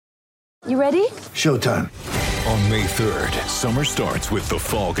You ready? Showtime. On May 3rd, summer starts with The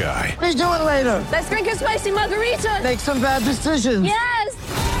Fall Guy. Let's do it later. Let's drink a spicy margarita. Make some bad decisions.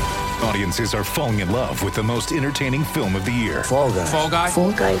 Yes! Audiences are falling in love with the most entertaining film of the year. Fall Guy. Fall Guy?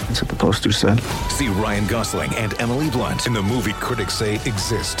 Fall guy. That's what the poster said. See Ryan Gosling and Emily Blunt in the movie critics say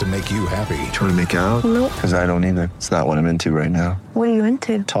exists to make you happy. Trying to make it out? Nope. Because I don't either. It's not what I'm into right now. What are you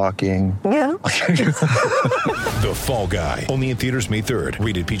into? Talking. Yeah. The Fall Guy. Only in theaters May 3rd.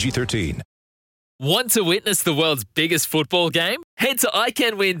 Rated PG-13. Want to witness the world's biggest football game? Head to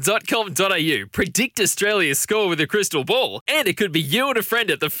iCanWin.com.au, predict Australia's score with a crystal ball, and it could be you and a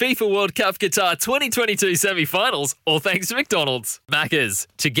friend at the FIFA World Cup Qatar 2022 semi-finals, all thanks to McDonald's. Maccas,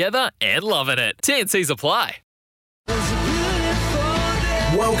 together and loving it. TNCs apply.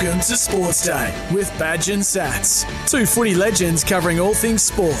 Welcome to Sports Day with Badge and Sats, two footy legends covering all things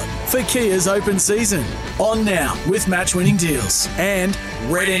sport for Kia's open season. On now with match-winning deals and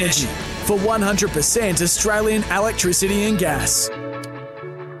Red Energy for 100% Australian electricity and gas.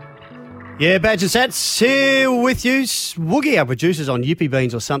 Yeah, Badge and Sats here with you. Woogie, our producer's on Yippee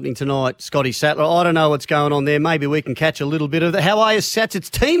Beans or something tonight. Scotty Sattler, I don't know what's going on there. Maybe we can catch a little bit of that. How are you, Sats? It's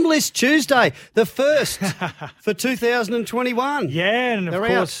Team List Tuesday, the first for 2021. Yeah, and of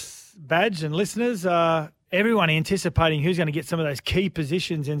course, Badge and listeners, everyone anticipating who's going to get some of those key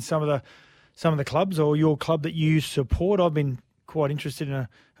positions in some of the clubs or your club that you support. I've been quite interested in a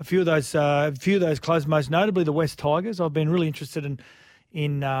few of those clubs, most notably the West Tigers. I've been really interested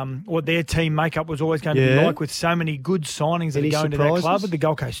in what their team makeup was always going to be like with so many good signings that are going to that club. The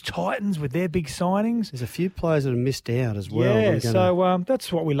Gold Coast Titans with their big signings. There's a few players that have missed out as well. Yeah, so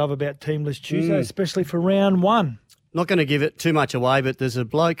that's what we love about Team List Tuesday, especially for round one. Not going to give it too much away, but there's a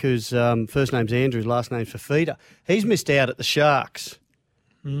bloke whose first name's Andrew, last name's Fafita. He's missed out at the Sharks.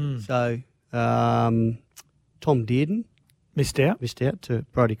 So Tom Dearden. Missed out to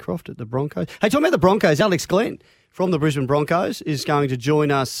Brodie Croft at the Broncos. Hey, talking about the Broncos, Alex Glenn from the Brisbane Broncos is going to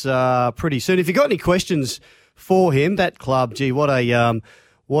join us pretty soon. If you've got any questions for him, that club, gee, what a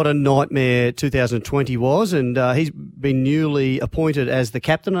nightmare 2020 was, and he's been newly appointed as the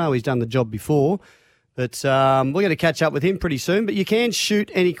captain. I know he's done the job before, but we're going to catch up with him pretty soon. But you can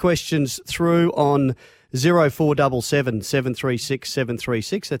shoot any questions through on 0477 736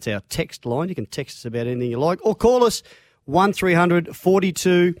 736. That's our text line. You can text us about anything you like, or call us 1300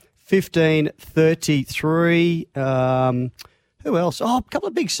 42 15 33. Who else? Oh, a couple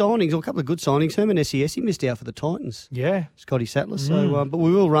of big signings, or a couple of good signings. Herman SES, he missed out for the Titans. Yeah. Scotty Sattler. So, but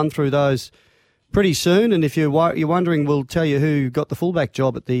we will run through those pretty soon. And if you're wondering, we'll tell you who got the fullback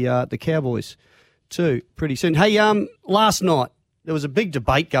job at the Cowboys too pretty soon. Hey, last night there was a big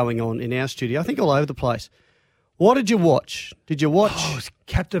debate going on in our studio, I think all over the place. What did you watch? Did you watch? Oh, it was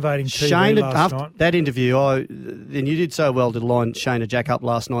captivating TV Shayna, last after night. that interview, and you did so well to line Shayna Jack up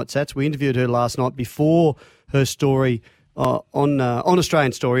last night, Sats. We interviewed her last night before her story on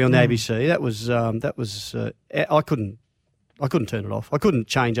Australian Story on the ABC. That was I couldn't turn it off. I couldn't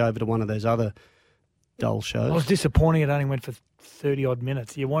change over to one of those other dull shows. I was disappointing it only went for 30-odd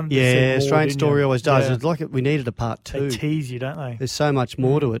minutes. You wanted to see more, Australian didn't Story you? always does. Yeah. It's like we needed a part two. They tease you, don't they? There's so much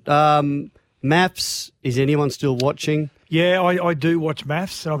more to it. Maths, is anyone still watching? Yeah, I do watch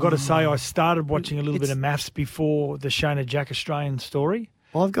maths, and I've got to say I started watching a little bit of maths before the Shayna Jack Australian Story.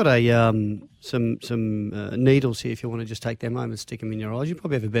 I've got a some needles here if you want to just take them home and stick them in your eyes. You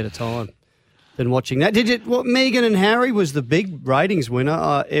probably have a better time than watching that. Meghan and Harry was the big ratings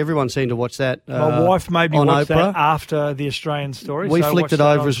winner. Everyone seemed to watch that My wife made me on watch Oprah. that after the Australian Story. We so I flicked watched it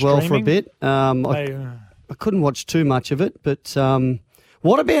that over on as well for a streaming. bit. I couldn't watch too much of it, but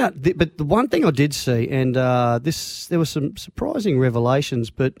what about but the one thing I did see, and there were some surprising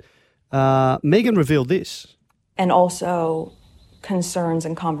revelations, but Meghan revealed this. And also concerns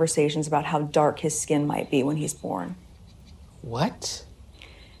and conversations about how dark his skin might be when he's born. What?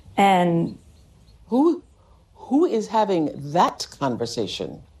 And Who is having that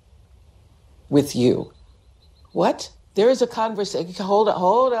conversation with you? What? There is a conversation. Hold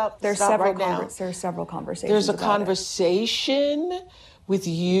up. there's Stop several right now. there's several conversations. There's a about conversation with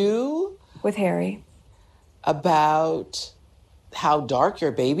you it. With Harry. about how dark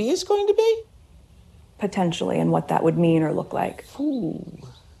your baby is going to be? Potentially, and what that would mean or look like. Ooh.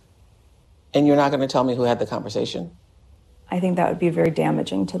 And you're not going to tell me who had the conversation? I think that would be very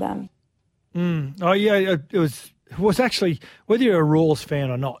damaging to them. Oh, yeah, it was actually, whether you're a Rawls fan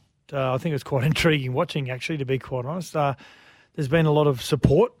or not, I think it was quite intriguing watching, actually, to be quite honest. There's been a lot of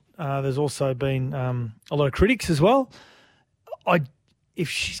support. There's also been a lot of critics as well. If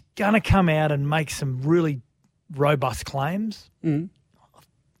she's going to come out and make some really robust claims, I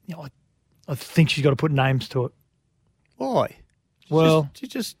think she's got to put names to it. Why? Well,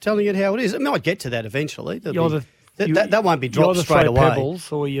 just telling it how it is. I might get to that eventually. That won't be you dropped either straight throw away.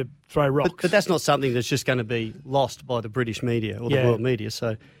 pebbles or you throw rocks. But that's not something that's just going to be lost by the British media or the world media.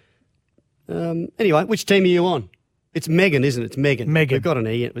 So, anyway, which team are you on? It's Meghan, isn't it? It's Meghan. Meghan. They've got an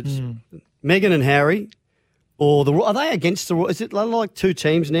E. It's Meghan and Harry. Or are they against the Royals? Is it like two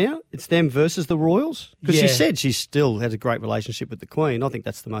teams now? It's them versus the Royals? Because she said she still has a great relationship with the Queen. I think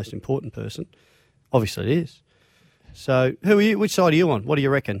that's the most important person. Obviously it is. So who are you? Which side are you on? What do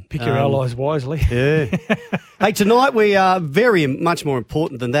you reckon? Pick your allies wisely. Yeah. Hey, tonight we are very much more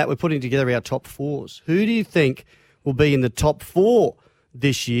important than that. We're putting together our top fours. Who do you think will be in the top four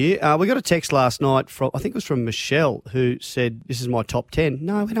this year? We got a text last night from, I think it was from Michelle, who said, this is my top 10.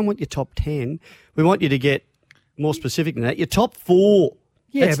 No, we don't want your top 10. We want you to get more specific than that. Your top four.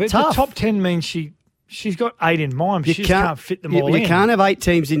 Yeah, that's but tough. the top 10 means she's got 8 in mind, but she just can't fit them all in. You can't have 8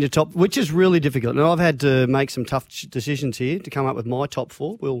 teams in your top, which is really difficult. And I've had to make some tough decisions here to come up with my top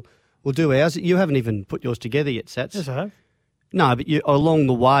four. We'll do ours. You haven't even put yours together yet, Sats. Yes, I have. No, but along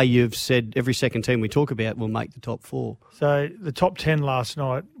the way you've said every second team we talk about will make the top four. So the top 10 last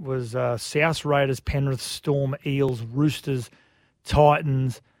night was South Raiders, Penrith, Storm, Eels, Roosters,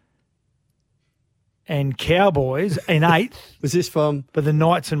 Titans, and Cowboys in 8th. Was this from? But the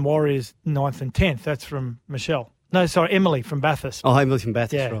Knights and Warriors 9th and 10th. That's from Michelle. No, sorry, Emily from Bathurst. Oh, Emily from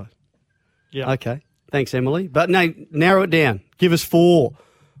Bathurst, Yeah. right. Yeah. Okay. Thanks, Emily. But no, narrow it down. Give us 4.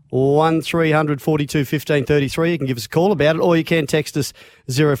 1300 42 15 33. You can give us a call about it, or you can text us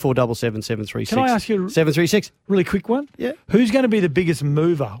 0477 736. Can I ask you 736? Really quick one? Yeah. Who's going to be the biggest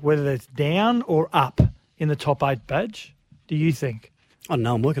mover, whether it's down or up in the top 8 badge, do you think? Oh,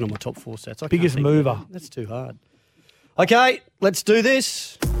 no, I'm working on my top 4 stats. Biggest mover. That's too hard. Okay, let's do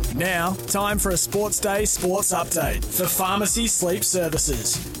this. Now, time for a Sports Day sports update for Pharmacy Sleep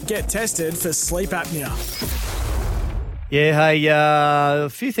Services. Get tested for sleep apnea. Yeah, hey, a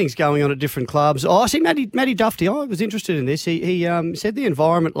few things going on at different clubs. Oh, I see Matty Duffy. I was interested in this. He said the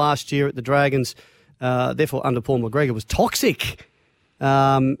environment last year at the Dragons, therefore under Paul McGregor, was toxic.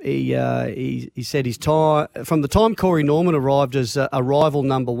 He said his time from the time Corey Norman arrived as a rival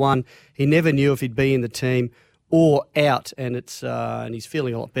number 1, he never knew if he'd be in the team or out, and and he's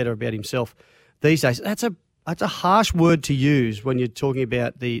feeling a lot better about himself these days. That's a harsh word to use when you're talking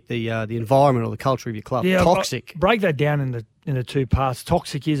about the environment or the culture of your club. Yeah, toxic. Break that down in the two parts.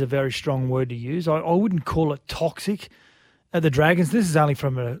 Toxic is a very strong word to use. I wouldn't call it toxic at the Dragons. This is only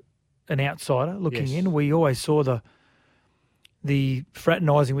from an outsider looking in. We always saw the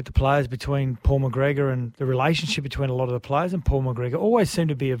fraternising with the players between Paul McGregor, and the relationship between a lot of the players and Paul McGregor always seemed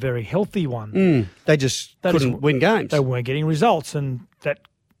to be a very healthy one. They just couldn't win games. They weren't getting results, and that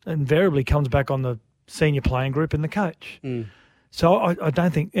invariably comes back on the senior playing group and the coach. So I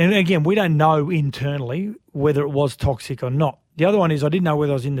don't think, and again, we don't know internally whether it was toxic or not. The other one is I didn't know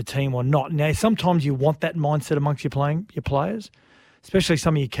whether I was in the team or not. Now, sometimes you want that mindset amongst your players, especially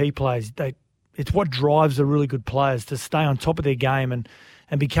some of your key players. It's what drives the really good players to stay on top of their game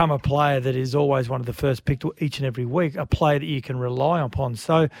and become a player that is always one of the first picked each and every week, a player that you can rely upon.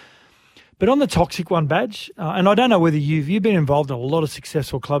 So, but on the toxic one, Badge, and I don't know whether you've been involved in a lot of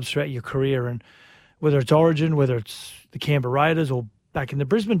successful clubs throughout your career, and whether it's Origin, whether it's the Canberra Raiders, or back in the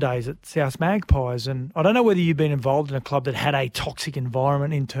Brisbane days at South Magpies, and I don't know whether you've been involved in a club that had a toxic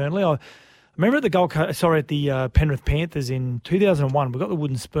environment internally. I remember at the Penrith Panthers in 2001, we got the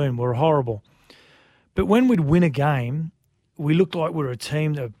wooden spoon. We were horrible. But when we'd win a game, we looked like we were a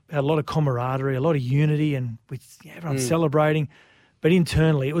team that had a lot of camaraderie, a lot of unity, and everyone celebrating. But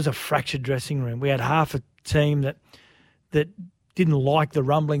internally, it was a fractured dressing room. We had half a team that didn't like the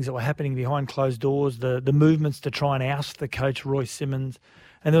rumblings that were happening behind closed doors, the movements to try and oust the coach, Roy Simmons.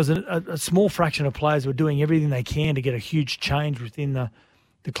 And there was a small fraction of players who were doing everything they can to get a huge change within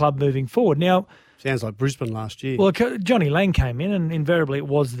the club moving forward. Now, sounds like Brisbane last year. Well, Johnny Lang came in, and invariably it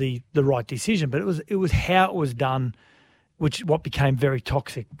was the right decision, but it was how it was done, what became very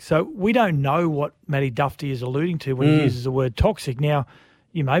toxic. So we don't know what Matty Duffy is alluding to when he uses the word toxic. Now,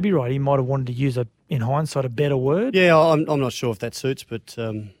 you may be right. He might have wanted to use in hindsight, a better word. Yeah, I'm not sure if that suits, but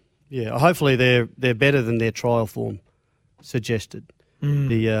hopefully they're better than their trial form suggested.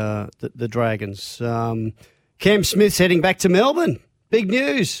 The Dragons. Cam Smith's heading back to Melbourne. Big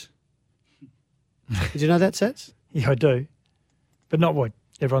news. Did you know that, Sats? Yeah, I do. But not what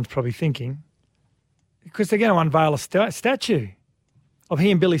everyone's probably thinking. Because they're going to unveil a statue of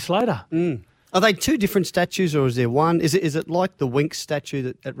he and Billy Slater. Are they two different statues, or is there one? Is it like the Winx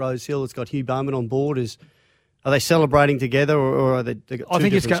statue at Rose Hill that's got Hugh Bowman on board? Are they celebrating together, or are they got two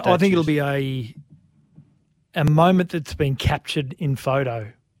different statues? I think it'll be a moment that's been captured in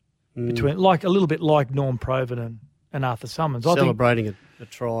photo between, like a little bit like Norm Provan and Arthur Summons. Celebrating a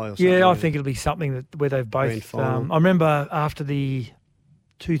try or something. Yeah, I think it'll be something where they've both... I remember after the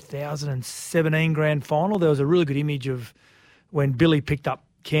 2017 grand final, there was a really good image of when Billy picked up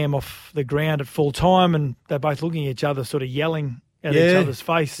Cam off the ground at full time and they're both looking at each other, sort of yelling at each other's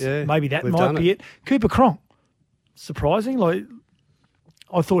face. Yeah, maybe that might be it. Cooper Cronk, surprising. Like,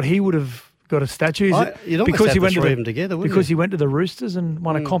 I thought he would have got a statue. Because he went to them together, because he went to the Roosters and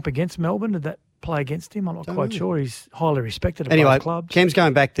won a comp against Melbourne. Did that play against him? I'm not quite sure. He's highly respected at both clubs. Cam's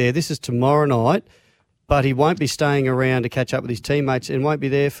going back there. This is tomorrow night, but he won't be staying around to catch up with his teammates and won't be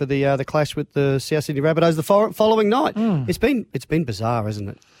there for the clash with the South Sydney Rabbitohs the following night. It's been bizarre, hasn't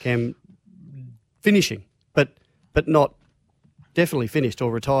it? Cam finishing, but not definitely finished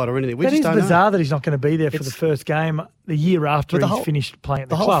or retired or anything. It is bizarre that he's not going to be there for the first game the year after he's finished playing at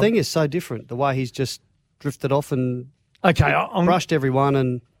the club. The whole thing is so different. The way he's just drifted off and brushed everyone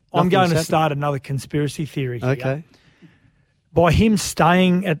and I'm going to start another conspiracy theory here. Okay. By him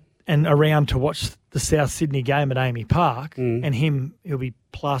staying and around to watch the South Sydney game at Amy Park and he'll be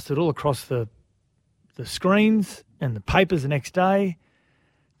plastered all across the screens and the papers the next day.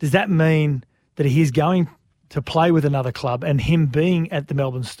 Does that mean that he's going to play with another club and him being at the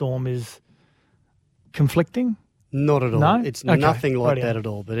Melbourne Storm is conflicting? Not at all. No? It's nothing like that at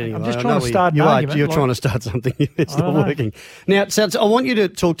all. But anyway, I'm just trying to start an argument. You're trying to start something. It's not working. Now, so I want you to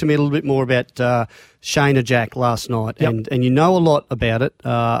talk to me a little bit more about Shayna Jack last night. And you know a lot about it,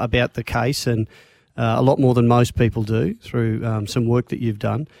 about the case, and a lot more than most people do through some work that you've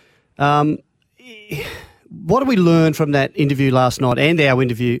done. What did we learn from that interview last night and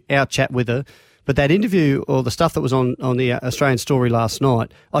our chat with her? But that interview or the stuff that was on the Australian Story last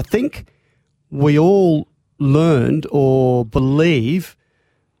night, I think we all learned or believe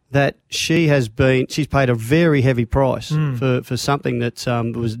that she's paid a very heavy price for something that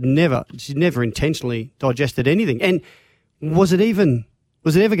she never intentionally digested anything. And was it ever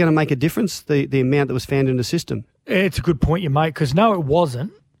going to make a difference, the amount that was found in the system? It's a good point you make, because no, it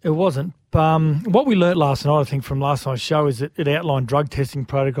wasn't. It wasn't. What we learnt last night, I think, from last night's show is that it outlined drug testing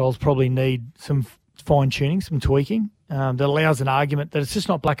protocols probably need some fine-tuning, some tweaking that allows an argument that it's just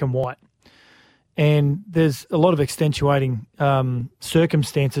not black and white. And there's a lot of extenuating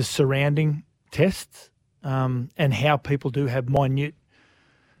circumstances surrounding tests and how people do have minute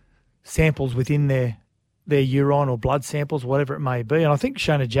samples within their urine or blood samples, whatever it may be. And I think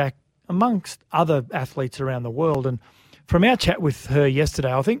Shayna Jack, amongst other athletes around the world, and from our chat with her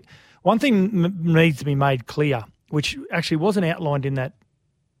yesterday, I think one thing needs to be made clear, which actually wasn't outlined in that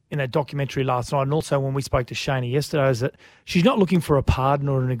documentary last night, and also when we spoke to Shayna yesterday, is that she's not looking for a pardon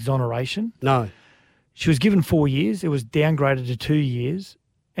or an exoneration. No. She was given 4 years. It was downgraded to 2 years,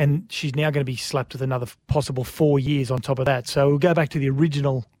 and she's now going to be slapped with another possible 4 years on top of that. So we'll go back to the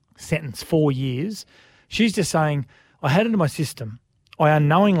original sentence, 4 years. She's just saying, I had it in my system. I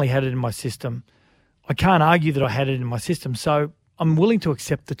unknowingly had it in my system. I can't argue that I had it in my system, so I'm willing to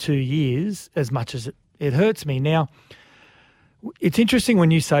accept the 2 years as much as it hurts me. Now, it's interesting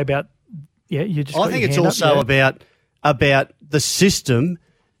when you say about, you just. I think it's also about the system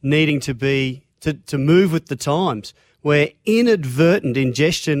needing to be to move with the times, where inadvertent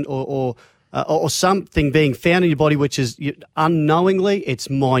ingestion or something being found in your body, which is unknowingly, it's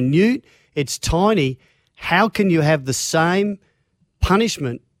minute, it's tiny. How can you have the same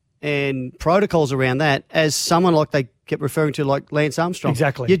punishment and protocols around that as someone like they kept referring to, like Lance Armstrong?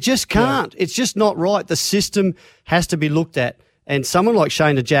 Exactly. You just can't. Yeah. It's just not right. The system has to be looked at. And someone like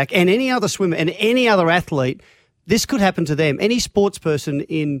Shayna Jack and any other swimmer and any other athlete, this could happen to them. Any sports person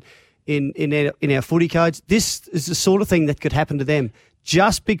in our footy codes, this is the sort of thing that could happen to them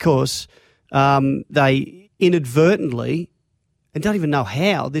just because they inadvertently and don't even know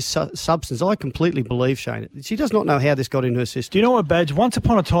how this substance. I completely believe Shayna. She does not know how this got in her system. Do you know what, Badge? Once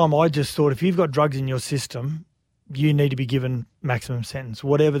upon a time, I just thought if you've got drugs in your system, you need to be given maximum sentence,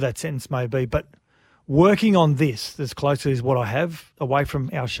 whatever that sentence may be. But working on this as closely as what I have away from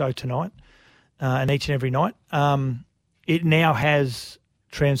our show tonight and each and every night, it now has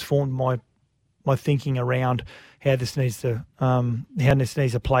transformed my thinking around how this needs to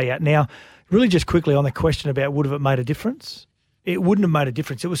play out. Now, really just quickly on the question about would have it made a difference? It wouldn't have made a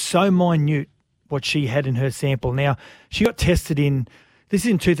difference. It was so minute what she had in her sample. Now, she got tested this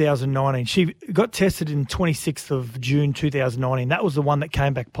is in 2019. She got tested in 26th of June 2019. That was the one that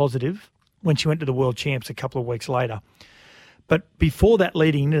came back positive when she went to the World Champs a couple of weeks later. But before that,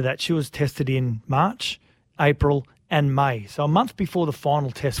 leading into that, she was tested in March, April and May. So a month before the final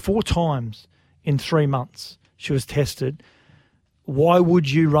test, 4 times in 3 months she was tested. Why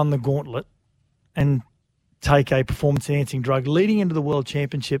would you run the gauntlet and take a performance-enhancing drug leading into the World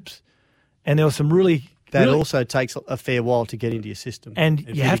Championships? And there were some really that really, also takes a fair while to get into your system. And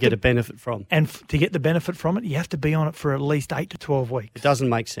if you have to get to a benefit from. And to get the benefit from it, you have to be on it for at least 8 to 12 weeks. It doesn't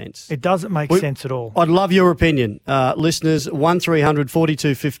make sense. It doesn't make sense at all. I'd love your opinion. Listeners, 1300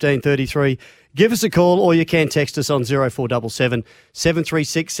 42 15 33. Give us a call or you can text us on 0477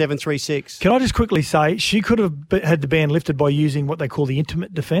 736 736. Can I just quickly say, she could have had the ban lifted by using what they call the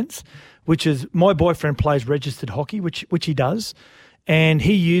intimate defence, which is my boyfriend plays registered hockey, which he does. And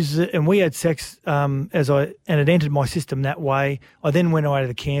he uses it, and we had sex and it entered my system that way. I then went away to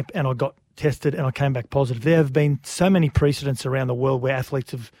the camp and I got tested and I came back positive. There have been so many precedents around the world where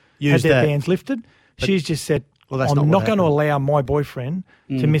athletes have had their bans lifted. But she's just said, I'm not going to allow my boyfriend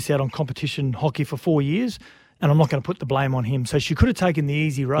to miss out on competition hockey for 4 years, and I'm not going to put the blame on him. So she could have taken the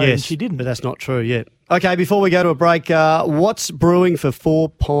easy road, and she didn't. But that's not true yet. Okay, before we go to a break, what's brewing for Four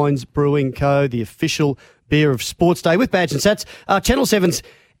Pines Brewing Co., the official beer of Sports Day with Badge and Sats? Channel 7's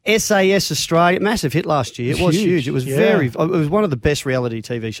SAS Australia, massive hit last year. It was huge. It was it was one of the best reality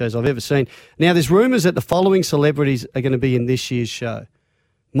TV shows I've ever seen. Now, there's rumours that the following celebrities are going to be in this year's show.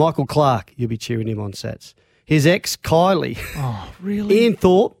 Michael Clark, you'll be cheering him on, Sats. His ex, Kylie. Oh, really? Ian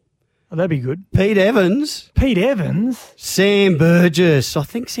Thorpe. Oh, that'd be good. Pete Evans. Sam Burgess. I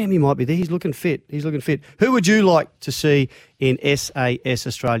think Sammy might be there. He's looking fit. Who would you like to see in SAS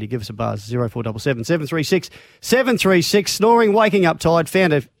Australia? Give us a buzz. 0477 736 736. Snoring, waking up tired.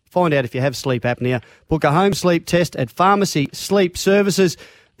 Find out if you have sleep apnea. Book a home sleep test at Pharmacy Sleep Services.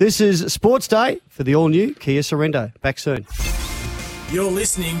 This is Sports Day for the all-new Kia Sorrento. Back soon. You're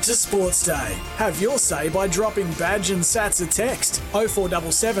listening to Sports Day. Have your say by dropping Badge and Sats a text.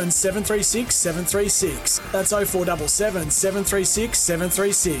 0477 736 736. That's 0477 736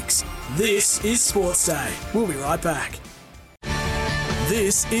 736. This is Sports Day. We'll be right back.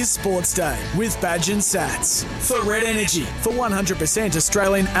 This is Sports Day with Badge and Sats. For Red Energy, for 100%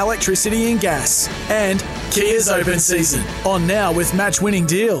 Australian electricity and gas. And Kia's open season. On now with match-winning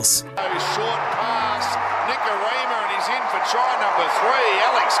deals. Short pass. Nicarima, and he's in for try number 3.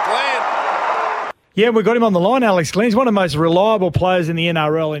 Alex Glenn. Yeah, we've got him on the line, Alex Glenn. He's one of the most reliable players in the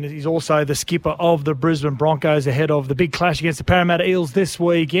NRL, and he's also the skipper of the Brisbane Broncos ahead of the big clash against the Parramatta Eels this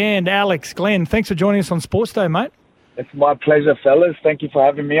weekend. Alex Glenn, thanks for joining us on Sports Day, mate. It's my pleasure, fellas. Thank you for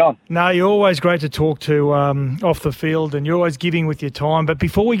having me on. No, you're always great to talk to off the field, and you're always giving with your time. But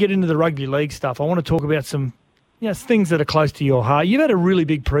before we get into the rugby league stuff, I want to talk about some things that are close to your heart. You've had a really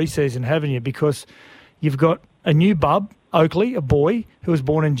big pre-season, haven't you? Because you've got a new bub, Oakley, a boy who was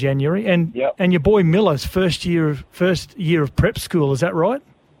born in January, and your boy Miller's first year of prep school. Is that right?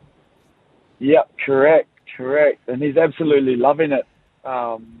 Yep, correct. And he's absolutely loving it.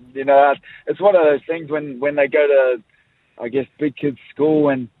 It's one of those things when they go to, I guess, big kids' school,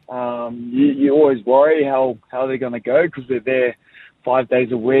 and you always worry how they're going to go because they're there 5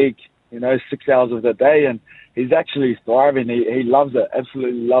 days a week, 6 hours of the day, and he's actually thriving. He loves it,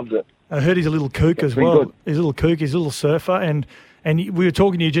 absolutely loves it. I heard he's a little kook as well. Good. He's a little kook, he's a little surfer, and we were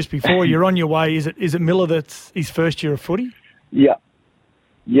talking to you just before. You're on your way. Is it Miller that's his first year of footy? Yeah.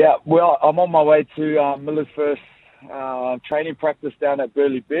 Well, I'm on my way to Miller's first training practice down at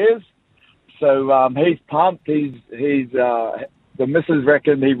Burleigh Bears. So he's pumped. He's the missus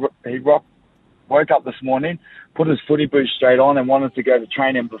reckon he woke up this morning, put his footy boots straight on, and wanted to go to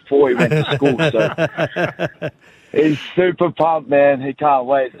training before he went to school. So he's super pumped, man. He can't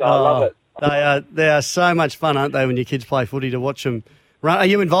wait. So I love it. They are so much fun, aren't they, when your kids play footy, to watch them run? Are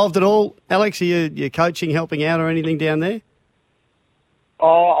you involved at all, Alex? Are you coaching, helping out, or anything down there?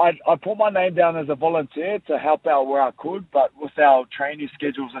 I put my name down as a volunteer to help out where I could, but with our training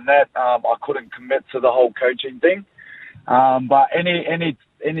schedules and that, I couldn't commit to the whole coaching thing. But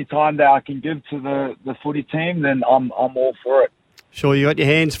any time that I can give to the footy team, then I'm all for it. Sure, you got your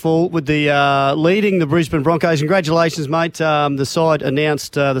hands full with the leading the Brisbane Broncos. Congratulations, mate. The side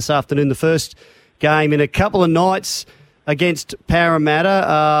announced this afternoon the first game in a couple of nights against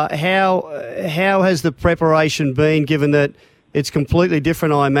Parramatta. How has the preparation been, given that it's completely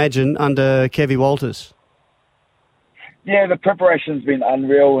different, I imagine, under Kevy Walters? Yeah, the preparation's been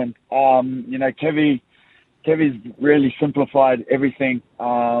unreal, and Kevy's really simplified everything.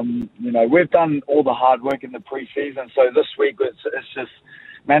 We've done all the hard work in the pre-season, so this week it's just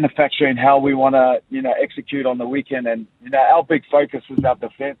manufacturing how we want to, execute on the weekend, and our big focus is our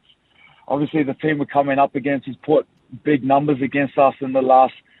defence. Obviously, the team we're coming up against has put big numbers against us in the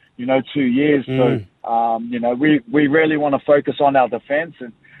last 2 years. So, we really want to focus on our defence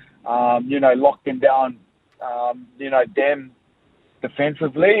and, lock them down, them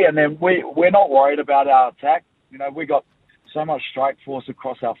defensively. And then we're not worried about our attack. We got so much strike force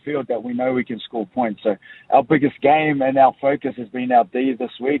across our field that we know we can score points. So our biggest game and our focus has been our D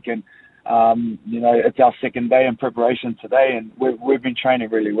this week. And, It's our second day in preparation today, and we've been training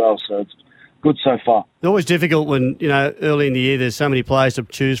really well, so it's good so far. It's always difficult when, early in the year there's so many players to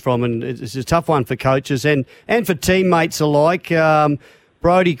choose from, and it's a tough one for coaches and for teammates alike.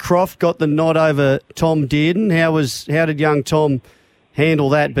 Brodie Croft got the nod over Tom Dearden. How did young Tom handle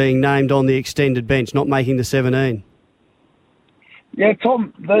that, being named on the extended bench, not making the 17? Yeah,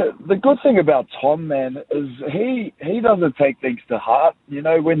 Tom, the good thing about Tom, man, is he doesn't take things to heart.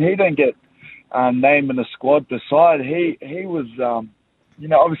 When he didn't get named in the squad beside, he was,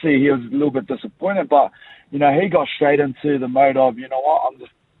 obviously he was a little bit disappointed, but, he got straight into the mode of,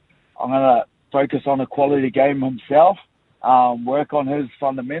 I'm going to focus on a quality game himself, work on his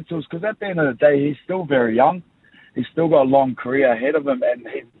fundamentals, because at the end of the day, he's still very young. He's still got a long career ahead of him, and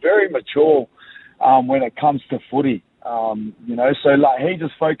he's very mature when it comes to footy. So he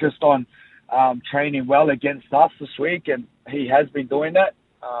just focused on training well against us this week, and he has been doing that.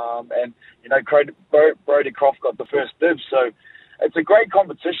 Brodie Croft got the first dibs, so it's a great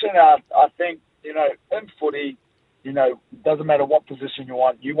competition. I think, in footy, doesn't matter what position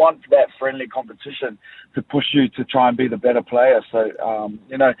you want that friendly competition to push you to try and be the better player. So,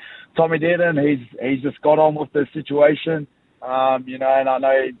 Tommy Dearden, he's just got on with the situation, and I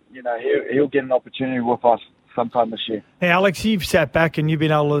know, he'll get an opportunity with us sometime this year. Now, Alex, you've sat back and you've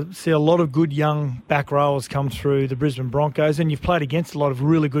been able to see a lot of good young back rowers come through the Brisbane Broncos, and you've played against a lot of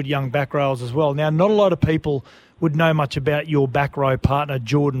really good young back rowers as well. Now, not a lot of people would know much about your back row partner,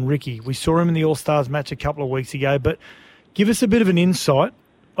 Jordan Riki. We saw him in the All-Stars match a couple of weeks ago, but give us a bit of an insight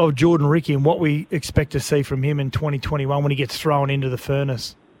of Jordan Riki and what we expect to see from him in 2021 when he gets thrown into the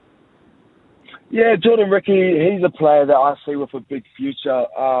furnace. Yeah, Jordan Riki, he's a player that I see with a big future.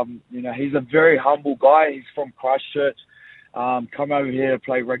 He's a very humble guy. He's from Christchurch, come over here to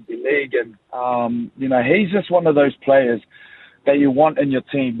play rugby league. And, he's just one of those players that you want in your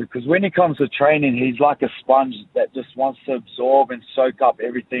team, because when he comes to training, he's like a sponge that just wants to absorb and soak up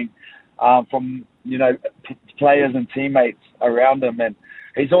everything from, players and teammates around him. And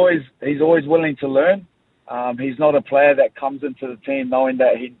he's always willing to learn. He's not a player that comes into the team knowing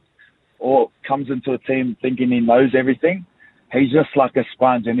that comes into a team thinking he knows everything. He's just like a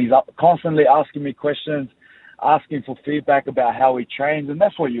sponge, and he's constantly asking me questions, asking for feedback about how he trains, and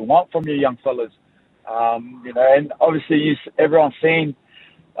that's what you want from your young fellas. And obviously everyone's seen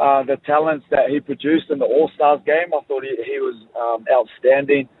the talents that he produced in the All-Stars game. I thought he was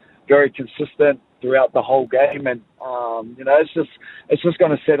outstanding, very consistent throughout the whole game, and it's just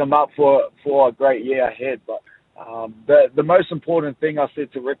going to set him up for a great year ahead. But the most important thing I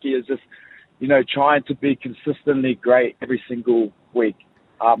said to Riki is just, trying to be consistently great every single week.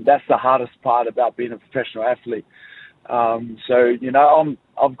 That's the hardest part about being a professional athlete.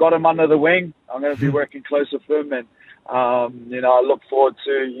 I've got him under the wing. I'm going to be working close with him, and, I look forward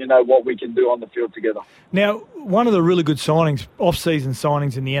to, what we can do on the field together. Now, one of the really good signings, off-season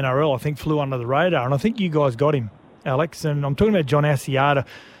signings in the NRL, I think flew under the radar, and I think you guys got him, Alex, and I'm talking about John Asiata.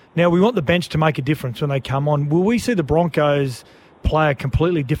 Now, we want the bench to make a difference when they come on. Will we see the Broncos play a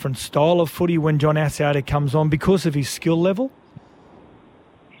completely different style of footy when John Asiata comes on because of his skill level?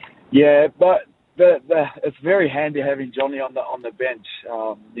 Yeah, but it's very handy having Johnny on the bench.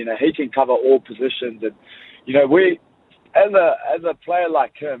 He can cover all positions, and we, as a player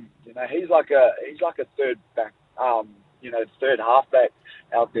like him, he's like a third back, third halfback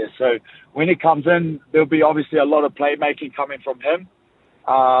out there. So when he comes in, there'll be obviously a lot of playmaking coming from him.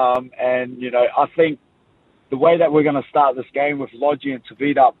 I think the way that we're going to start this game with Lodgy and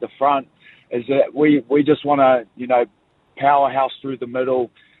Tavita up the front is that we just want to, powerhouse through the middle,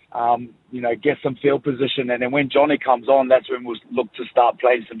 get some field position. And then when Johnny comes on, that's when we'll look to start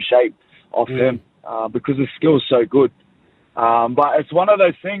playing some shape off him, because his skill's so good. But it's one of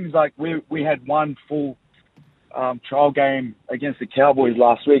those things, like we had one full trial game against the Cowboys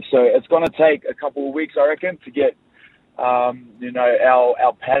last week. So it's going to take a couple of weeks, I reckon, to get our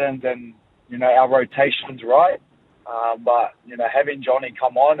patterns and, our rotations right. But having Johnny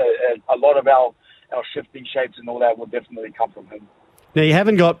come on, a lot of our shifting shapes and all that will definitely come from him. Now, you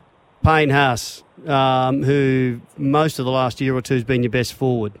haven't got Payne Haas, who most of the last year or two has been your best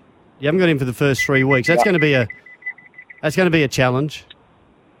forward. You haven't got him for the first 3 weeks. That's going to be a challenge.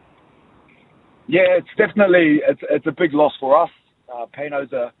 Yeah, it's definitely it's a big loss for us.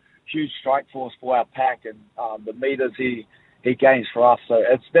 Payne's a huge strike force for our pack, and the meters he gains for us. So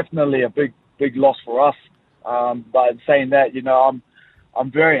it's definitely a big loss for us. But saying that,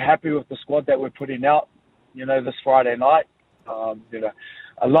 I'm very happy with the squad that we're putting out. This Friday night,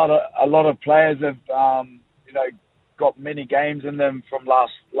 a lot of players have got many games in them from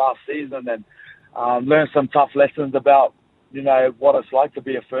last season, and learned some tough lessons about what it's like to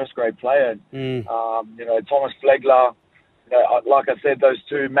be a first-grade player. Thomas Flegler, like I said, those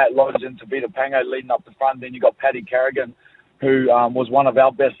two, Matt Lodge and Tavita Pango leading up the front. Then you got Paddy Carrigan, who was one of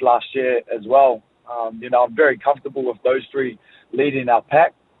our best last year as well. I'm very comfortable with those three leading our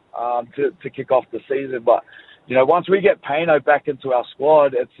pack to kick off the season. But, once we get Payno back into our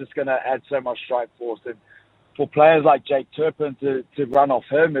squad, it's just going to add so much strike force. And for players like Jake Turpin to run off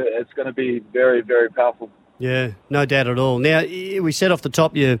him, it's going to be very, very powerful. Yeah, no doubt at all. Now, we said off the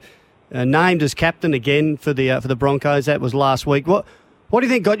top you're named as captain again for the Broncos. That was last week. What do you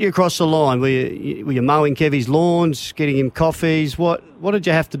think got you across the line? Were you mowing Kevy's lawns, getting him coffees? What did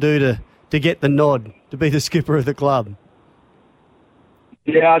you have to do to get the nod to be the skipper of the club?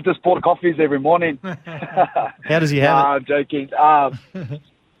 Yeah, I just bought coffees every morning. How does he have it? I'm joking. How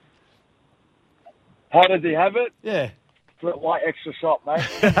does he have it? Yeah. White extra shot, mate.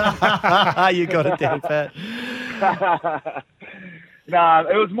 You got it down pat. No,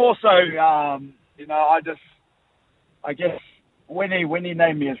 it was more so, I guess when he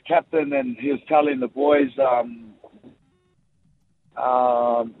named me as captain and he was telling the boys,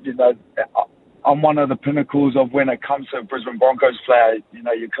 I'm one of the pinnacles of when it comes to a Brisbane Broncos player.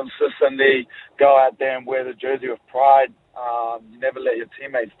 You consistently go out there and wear the jersey with pride. You never let your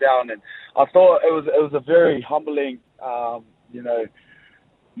teammates down. And I thought it was a very humbling,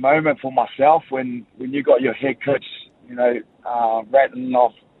 moment for myself when you got your head coach, rattling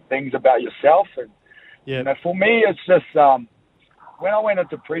off things about yourself. And, for me, it's just when I went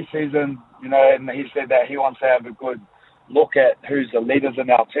into preseason, and he said that he wants to have a good look at who's the leaders in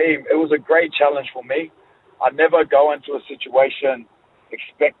our team, it was a great challenge for me. I never go into a situation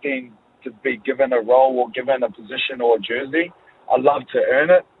expecting to be given a role or given a position or a jersey. I love to earn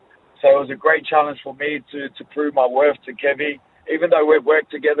it. So it was a great challenge for me to prove my worth to Kevy. Even though we've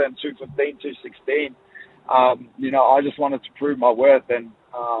worked together in 2015, 2016, I just wanted to prove my worth. And,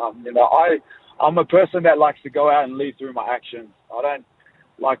 I'm a person that likes to go out and lead through my actions. I don't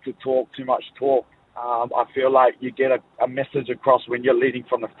like to talk too much talk. I feel like you get a message across when you're leading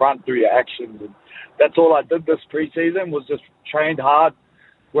from the front through your actions. And that's all I did this preseason, was just trained hard,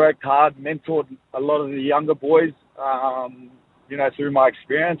 worked hard, mentored a lot of the younger boys, through my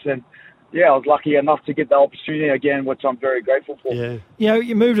experience. And, I was lucky enough to get the opportunity again, which I'm very grateful for. Yeah.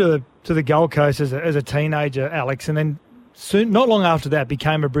 You moved to the Gold Coast as a teenager, Alex, and then soon, not long after that,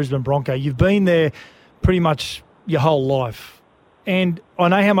 became a Brisbane Bronco. You've been there pretty much your whole life. And I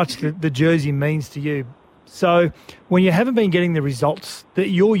know how much the jersey means to you. So when you haven't been getting the results that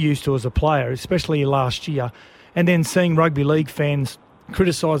you're used to as a player, especially last year, and then seeing rugby league fans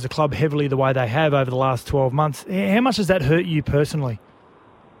criticise the club heavily the way they have over the last 12 months, how much does that hurt you personally?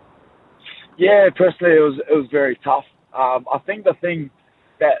 Yeah, personally, it was very tough. I think the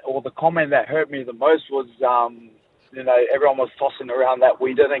comment that hurt me the most was, everyone was tossing around that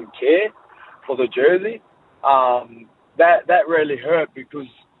we didn't care for the jersey. That really hurt, because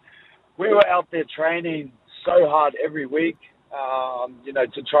we were out there training so hard every week,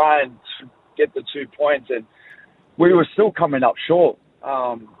 to try and get the 2 points, and we were still coming up short.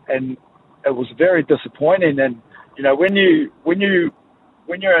 And it was very disappointing. And when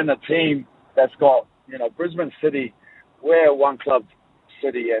you're in a team that's got Brisbane City, we're a one club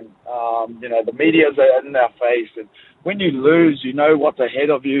city, and the media's are in our face, and when you lose, what's ahead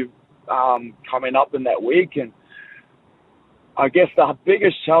of you coming up in that week. And I guess the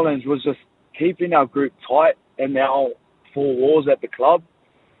biggest challenge was just keeping our group tight and our four walls at the club.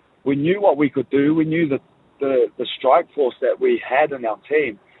 We knew what we could do. We knew the strike force that we had in our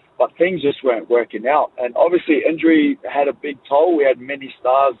team, but things just weren't working out. And obviously injury had a big toll. We had many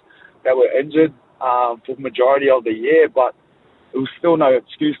stars that were injured for the majority of the year, but it was still no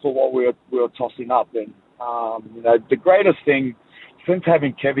excuse for what we were tossing up. And, the greatest thing since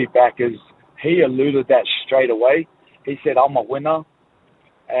having Kevy back is he alluded that straight away. He said, I'm a winner,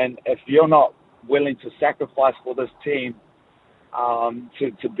 and if you're not willing to sacrifice for this team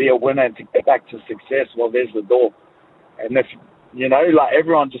to be a winner and to get back to success, well, there's the door. And if,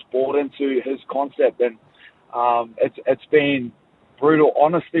 everyone just bought into his concept, and it's been brutal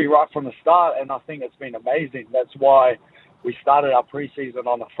honesty right from the start, and I think it's been amazing. That's why we started our preseason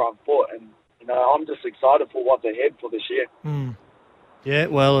on the front foot, and I'm just excited for what's ahead for this year. Mm. Yeah,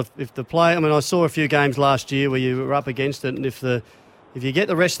 well, if the play, I saw a few games last year where you were up against it, and if you get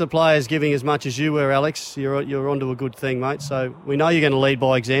the rest of the players giving as much as you were, Alex, you're onto a good thing, mate. So we know you're going to lead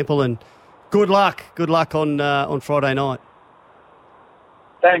by example, and good luck on Friday night.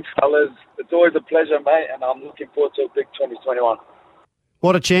 Thanks, fellas. It's always a pleasure, mate, and I'm looking forward to a big 2021.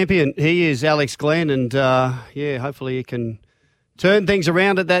 What a champion he is, Alex Glenn, and hopefully he can Turn things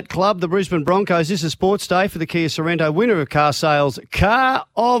around at that club, the Brisbane Broncos. This is Sports Day for the Kia Sorrento, winner of Car Sales Car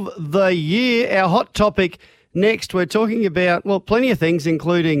of the Year. Our hot topic next, we're talking about, well, plenty of things,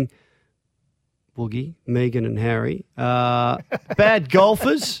 including Boogie, Megan and Harry, bad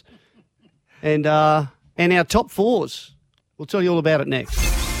golfers, and our top fours. We'll tell you all about it next.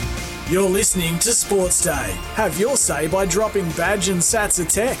 You're listening to Sports Day. Have your say by dropping Badge and Sats a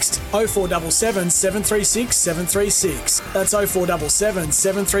text. 0477 736 736. That's 0477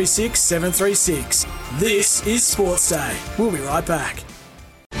 736 736. This is Sports Day. We'll be right back.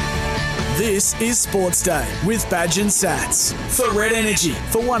 This is Sports Day with Badge and Sats. For Red Energy,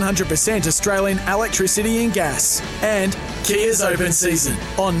 for 100% Australian electricity and gas. And Kia's open season.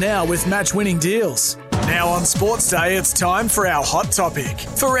 On now with match-winning deals. Now on Sports Day, it's time for our hot topic.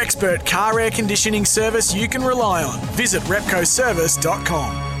 For expert car air conditioning service you can rely on, visit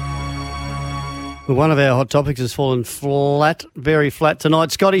repcoservice.com. Well, one of our hot topics has fallen flat, very flat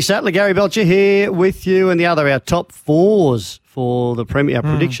tonight. Scotty Sattler, Gary Belcher here with you, and the other, our top fours for the Premier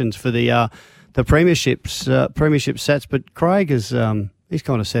predictions for the premierships, premiership Sats. But Craig is he's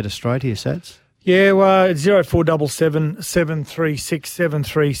kind of set us straight here, Sats. Yeah, well, 0477 736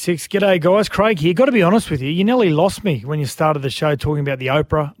 736. G'day, guys. Craig here. Got to be honest with you, you nearly lost me when you started the show talking about the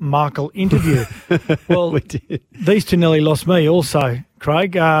Oprah Markle interview. Well, we did. These two nearly lost me also,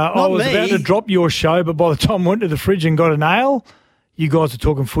 Craig. I was me. about to drop your show, but by the time I went to the fridge and got a nail, you guys are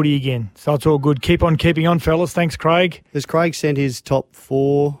talking footy again. So it's all good. Keep on keeping on, fellas. Thanks, Craig. Has Craig sent his top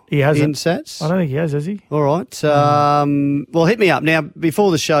four He hasn't. in Sats? I don't think he has he? All right. Well, hit me up. Now, before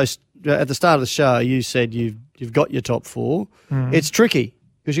the show, at the start of the show, you said you've got your top four. It's tricky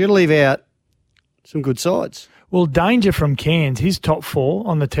because you've got to leave out some good sides. Well, Danger from Cairns, his top four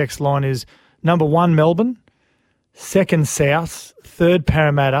on the text line is number 1, Melbourne, 2nd, South, 3rd,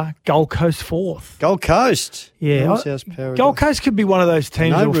 Parramatta, Gold Coast 4th. Gold Coast. Yeah. North, South, Parramatta. Gold Coast could be one of those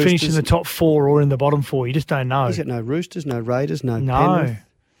teams that will finish in Roosters. the top 4 or in the bottom 4. You just don't know. He's got no Roosters, no Raiders, no No.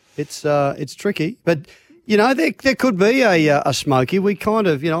 Penrith. It's tricky. But, you know, there could be a smoky. We kind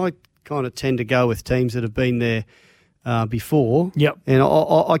of, I kind of tend to go with teams that have been there before. Yep. And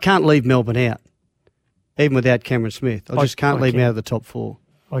I can't leave Melbourne out, even without Cameron Smith. I just can't leave him out of the top 4.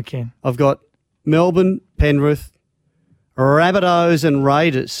 I can. I've got Melbourne, Penrith, Rabbitohs and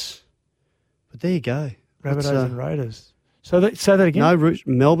Raiders. But there you go. Rabbitohs and Raiders. Say that again. No,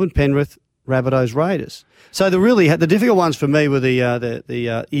 Melbourne, Penrith, Rabbitohs, Raiders. So the difficult ones for me were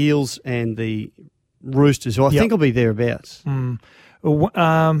the Eels and the Roosters, who I think will be thereabouts.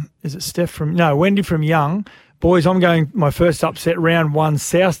 Is it Steph from... No, Wendy from Young. Boys, I'm going my first upset, round 1,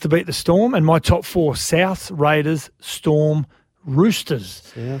 South to beat the Storm, and my top 4, South, Raiders, Storm,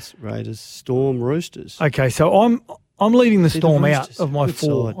 Roosters. South, Raiders, Storm, Roosters. Okay, so I'm leaving the Storm out Roosters, of my good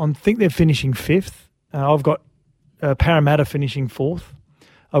 4. side. I think they're finishing 5th. I've got Parramatta finishing 4th.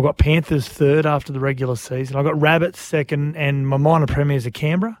 I've got Panthers 3rd after the regular season. I've got Rabbits 2nd, and my minor premiers are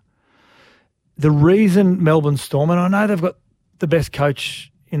Canberra. The reason Melbourne Storm, and I know they've got the best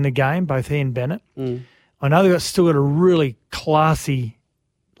coach in the game, both he and Bennett. I know they've still got a really classy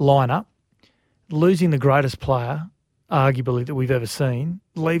lineup. Losing the greatest player, arguably, that we've ever seen,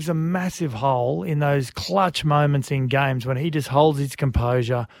 leaves a massive hole in those clutch moments in games when he just holds his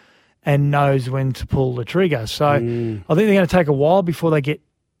composure and knows when to pull the trigger. So I think they're going to take a while before they get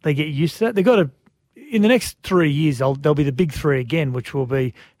used to that. They've got to, in the next 3 years, they'll be the big 3 again, which will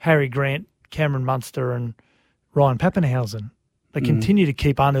be Harry Grant, Cameron Munster and Ryan Pappenhausen. They continue to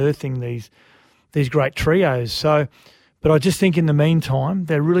keep unearthing these great trios. So, but I just think in the meantime,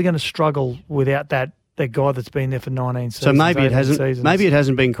 they're really going to struggle without that guy that's been there for 19 seasons. So maybe it 18 hasn't. seasons. Maybe it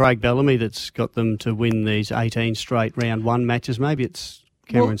hasn't been Craig Bellamy that's got them to win these 18 straight round 1 matches. Maybe it's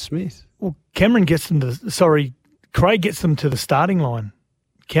Cameron Smith. Well, Cameron gets them to. Craig gets them to the starting line.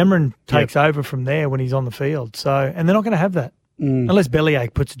 Cameron takes over from there when he's on the field. So, and they're not going to have that unless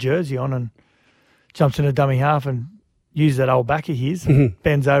Bellyache puts a jersey on and jumps in a dummy half and uses that old back of his, and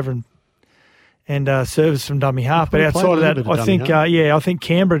bends over and serves from dummy half. But outside of that, I think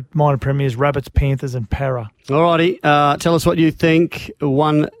Canberra minor premiers, Rabbits, Panthers, and Para. All righty. Tell us what you think.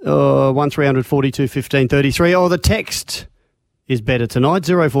 1300 42 15 33. Or the text is better tonight.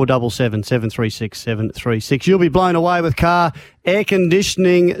 0477 736 736. You'll be blown away with car air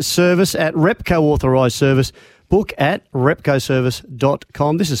conditioning service at Repco authorised service. Book at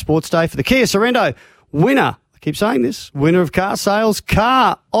repcoservice.com. This is Sports Day for the Kia Sorrento winner. I keep saying this. Winner of Car Sales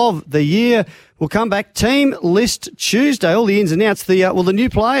Car of the Year. We'll come back. Team List Tuesday. All the ins and outs. The new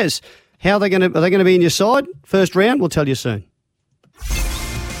players. Are they going to be in your side? First round. We'll tell you soon.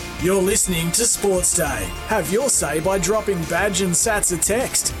 You're listening to Sports Day. Have your say by dropping Badge and Sats a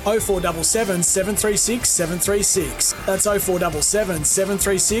text. 0477 736 736. That's 0477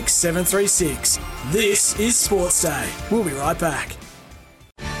 736 736. This is Sports Day. We'll be right back.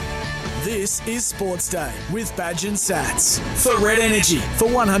 This is Sports Day with Badge and Sats. For Red Energy, for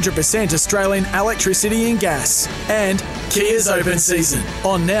 100% Australian electricity and gas. And Kia's open season.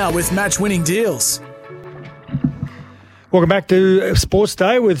 On now with match-winning deals. Welcome back to Sports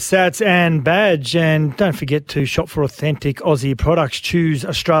Day with Sats and Badge. And don't forget to shop for authentic Aussie products. Choose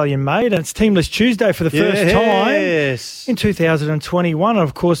Australian made. And it's Teamless Tuesday for the first time in 2021. And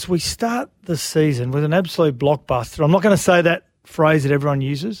of course, we start the season with an absolute blockbuster. I'm not going to say that phrase that everyone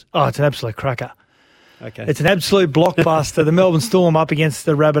uses. Oh, it's an absolute cracker. Okay. It's an absolute blockbuster. The Melbourne Storm up against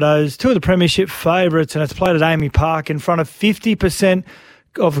the Rabbitohs, two of the premiership favourites, and it's played at Amy Park in front of 50%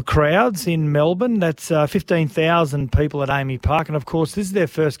 of the crowds in Melbourne. That's 15,000 people at Amy Park. And, of course, this is their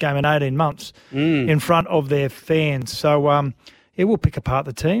first game in 18 months in front of their fans. So it will pick apart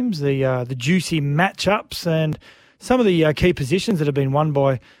the teams, the juicy matchups and some of the key positions that have been won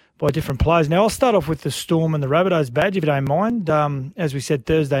by different players. Now, I'll start off with the Storm and the Rabbitohs, Badge, if you don't mind. As we said,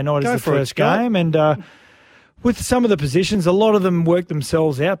 Thursday night is the first game. And with some of the positions, a lot of them work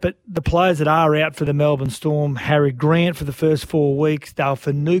themselves out, but the players that are out for the Melbourne Storm, Harry Grant for the first 4 weeks, Dale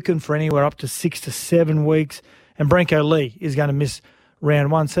Finucane for anywhere up to 6 to 7 weeks, and Branko Lee is going to miss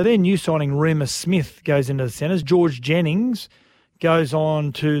round one. So their new signing, Remus Smith, goes into the centres. George Jennings goes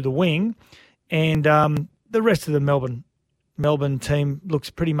on to the wing, and the rest of the Melbourne team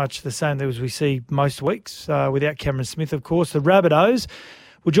looks pretty much the same as we see most weeks, without Cameron Smith, of course. The Rabbitohs,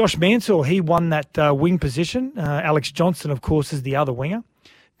 well, Josh Mansour, he won that wing position. Alex Johnston, of course, is the other winger.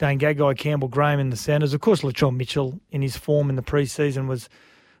 Dane Gagai, Campbell Graham in the centres. Of course, Latrell Mitchell, in his form in the pre-season, was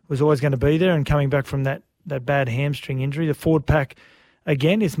always going to be there, and coming back from that bad hamstring injury. The forward pack,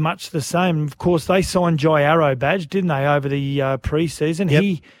 again, is much the same. Of course, they signed Jai Arrow, Badge, didn't they, over the pre-season? Yep.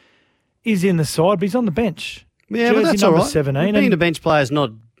 He is in the side, but he's on the bench. Yeah, Jersey but that's number all right. 17. Being a bench player is not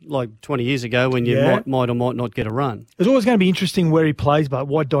like 20 years ago when you might or might not get a run. It's always going to be interesting where he plays, but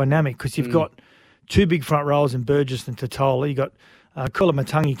what dynamic, because you've got two big front rows in Burgess and Totola. You've got Kula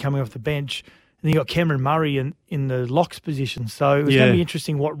Matangi coming off the bench, and then you've got Cameron Murray in the locks position. So it's going to be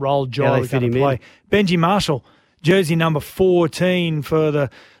interesting what role Jai is going to play. Benji Marshall, jersey number 14 for the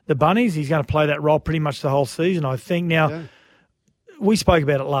Bunnies. He's going to play that role pretty much the whole season, I think. Now, we spoke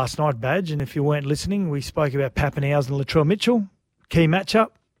about it last night, Badge, and if you weren't listening, we spoke about Pappenhausen and Latrell Mitchell. Key matchup.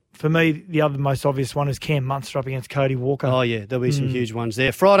 For me, the other most obvious one is Cam Munster up against Cody Walker. Oh, yeah, there'll be some huge ones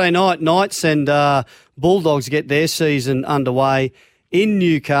there. Friday night, Knights and Bulldogs get their season underway in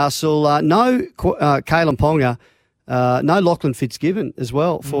Newcastle. No Kalen Ponga, no Lachlan Fitzgibbon as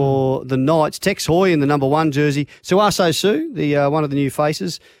well for the Knights. Tex Hoy in the number 1 jersey. Suaso Su, the one of the new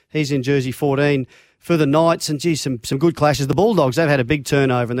faces, he's in jersey 14 for the Knights. And, gee, some good clashes. The Bulldogs, they've had a big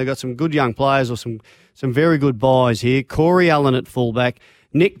turnover, and they've got some good young players or some very good buys here. Corey Allen at fullback.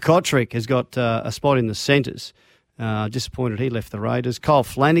 Nick Kotrick has got a spot in the centres. Disappointed he left the Raiders. Kyle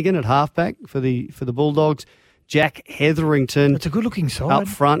Flanagan at halfback for the Bulldogs. Jack Hetherington. It's a good-looking side. Up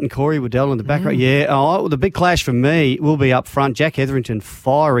front, and Corey Waddell in the back row. Yeah, the big clash for me will be up front. Jack Hetherington,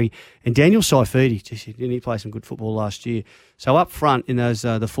 fiery, and Daniel Saifidi. Didn't he play some good football last year? So up front in those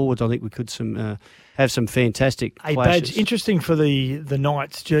the forwards, I think we could have some fantastic clashes. Badge, interesting for the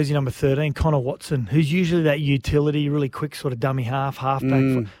Knights, jersey number 13, Connor Watson, who's usually that utility, really quick sort of dummy halfback.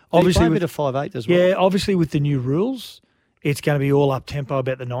 Obviously, a bit of 5'8" as well. Yeah, obviously with the new rules, it's going to be all up-tempo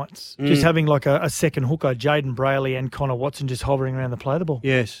about the Knights. Just having like a second hooker, Jaden Brayley and Connor Watson just hovering around the play the ball.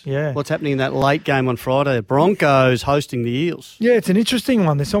 Yes. Yeah. What's happening in that late game on Friday? The Broncos hosting the Eels. Yeah, it's an interesting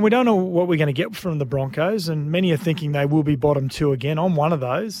one this one. We don't know what we're going to get from the Broncos, and many are thinking they will be bottom 2 again. I'm one of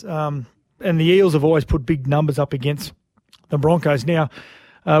those. And the Eels have always put big numbers up against the Broncos. Now,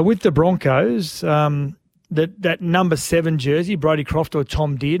 with the Broncos, that number 7 jersey, Brodie Croft or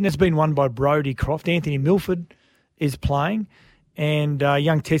Tom Dearden, has been won by Brodie Croft. Anthony Milford is playing, and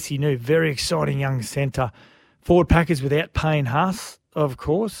young Tessie New, very exciting young centre. Forward packers without Payne Haas, of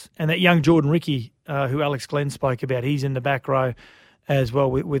course, and that young Jordan Ricky, who Alex Glenn spoke about, he's in the back row as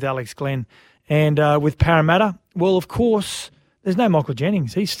well with Alex Glenn. And with Parramatta, well, of course, there's no Michael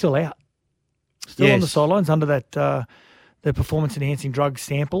Jennings. He's still out. Still on the sidelines under that the performance-enhancing drug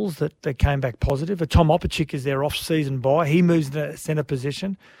samples that came back positive. Tom Opachik is their off-season buy. He moves to the centre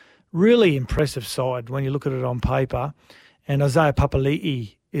position. Really impressive side when you look at it on paper. And Isaiah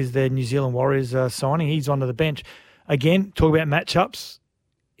Papali'i is their New Zealand Warriors signing. He's onto the bench. Again, talk about matchups.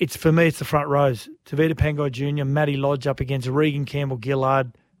 For me, it's the front rows. Tavita Pangai Jr., Matty Lodge up against Regan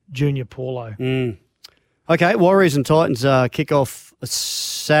Campbell-Gillard, Junior Paulo. Okay, Warriors and Titans kick off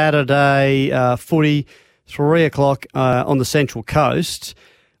Saturday footy, 3 o'clock on the Central Coast.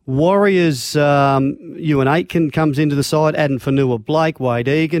 Warriors, Ewan Aitken comes into the side, Adam Fanua-Blake, Wade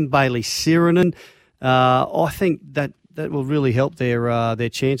Egan, Bailey Sirenen. I think that will really help their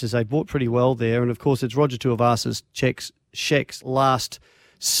chances. They bought pretty well there. And, of course, it's Roger Tuivasa Sheck's last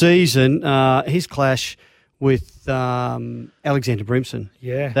season. His clash with Alexander Brimson.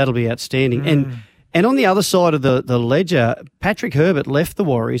 Yeah. That'll be outstanding. And on the other side of the ledger, Patrick Herbert left the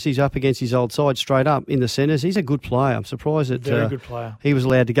Warriors. He's up against his old side straight up in the centres. He's a good player. I'm surprised that Very good player. He was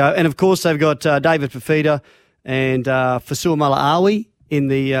allowed to go. And, of course, they've got David Fafita and Fasua Mala'awi in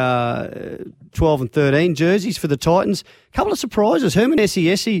the 12 and 13 jerseys for the Titans. A couple of surprises. Herman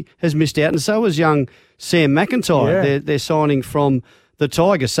Esiesi has missed out, and so has young Sam McIntyre. Yeah. They're signing from the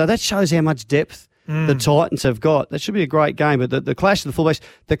Tigers. So that shows how much depth the Titans have got. That should be a great game. But the clash of the fullbacks,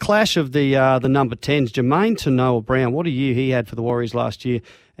 the clash of the number 10s, Jermaine Tanoa-Brown, what a year he had for the Warriors last year,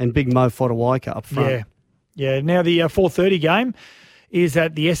 and big Mo Fotuaika up front. Yeah. Now the 4:30 game is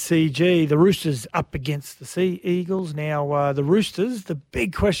at the SCG. The Roosters up against the Sea Eagles. Now the Roosters, the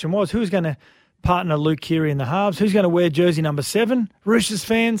big question was who's going to partner Luke Keary in the halves? Who's going to wear jersey number 7? Roosters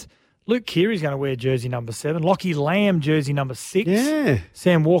fans, Luke Keary's going to wear jersey number 7. Lockie Lamb, jersey number 6. Yeah.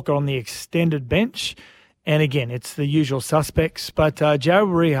 Sam Walker on the extended bench. And again, it's the usual suspects. But Joe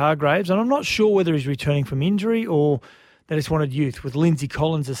Hargraves, and I'm not sure whether he's returning from injury or they just wanted youth, with Lindsay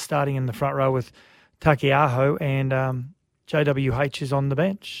Collins is starting in the front row with Takiaho, and JWH is on the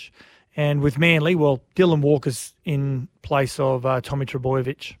bench. And with Manly, well, Dylan Walker's in place of Tommy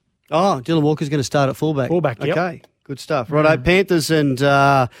Trbojevic. Oh, Dylan Walker's going to start at fullback. Yep. Okay, good stuff. Righto, Panthers and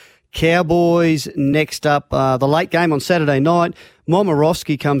Cowboys next up. The late game on Saturday night.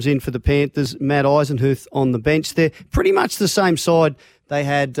 Momorowski comes in for the Panthers. Matt Eisenhuth on the bench. They're pretty much the same side they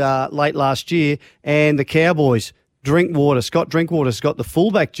had late last year. And the Cowboys, Scott Drinkwater's got the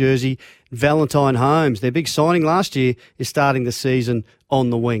fullback jersey. Valentine Holmes, their big signing last year, is starting the season on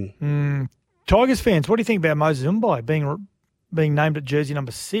the wing. Tigers fans, what do you think about Moses Mbye being named at jersey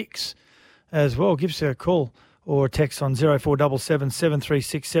number 6 as well? Give us a call or a text on 0477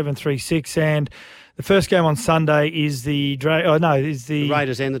 736 736. And the first game on Sunday is the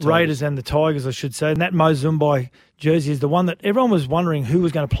Raiders and the Tigers. Raiders and the Tigers, I should say. And that Moses Mbye jersey is the one that everyone was wondering who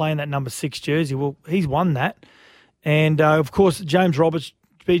was going to play in that number 6 jersey. Well, he's won that. And, of course, James Roberts,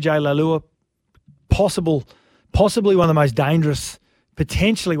 BJ Lalua, possibly one of the most dangerous,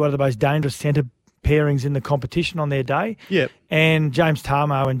 potentially one of the most dangerous centre pairings in the competition on their day. Yep. And James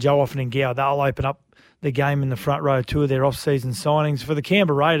Tarmo and Joe Offenengau, they'll open up the game in the front row, 2 of their off-season signings. For the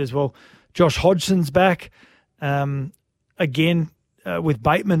Canberra Raiders, well, Josh Hodgson's back. Again, with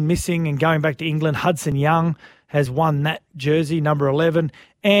Bateman missing and going back to England, Hudson Young has won that jersey, number 11.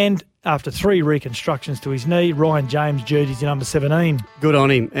 And after 3 reconstructions to his knee, Ryan James' jersey number 17. Good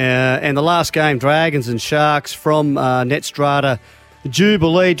on him. And the last game, Dragons and Sharks from Netstrata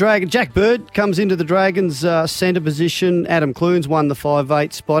Jubilee. Jack Bird comes into the Dragons centre position. Adam Clunes won the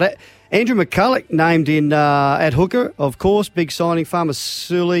 5'8" spot. Andrew McCulloch named in at hooker, of course. Big signing. Farmer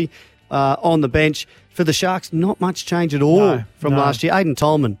Sully on the bench. For the Sharks, not much change at all from last year. Aidan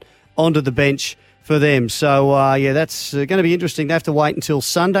Tolman onto the bench for them. So, that's going to be interesting. They have to wait until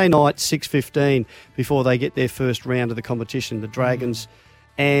Sunday night, 6:15, before they get their first round of the competition, the Dragons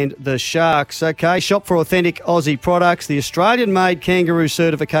and the Sharks. Okay, shop for authentic Aussie products. The Australian-made Kangaroo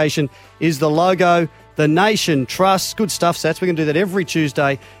certification is the logo the nation trusts. Good stuff, Sats. We're going to do that every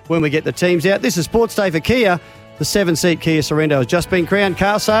Tuesday when we get the teams out. This is Sports Day for Kia. The 7-seat Kia Sorrento has just been crowned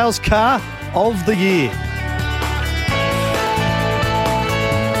Car Sales Car of the Year.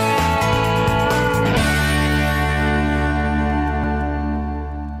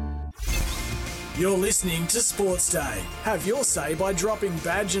 You're listening to Sports Day. Have your say by dropping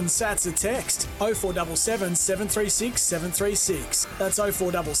Badge and Sats a text. 0477 736 736. That's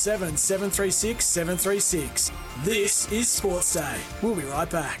 0477 736 736. This is Sports Day. We'll be right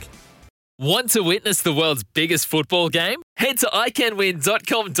back. Want to witness the world's biggest football game? Head to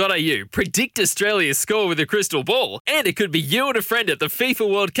iCanWin.com.au, predict Australia's score with a crystal ball, and it could be you and a friend at the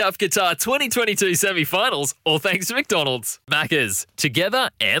FIFA World Cup Qatar 2022 semi-finals, all thanks to McDonald's. Maccas,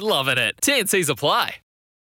 together and loving it. TNCs apply.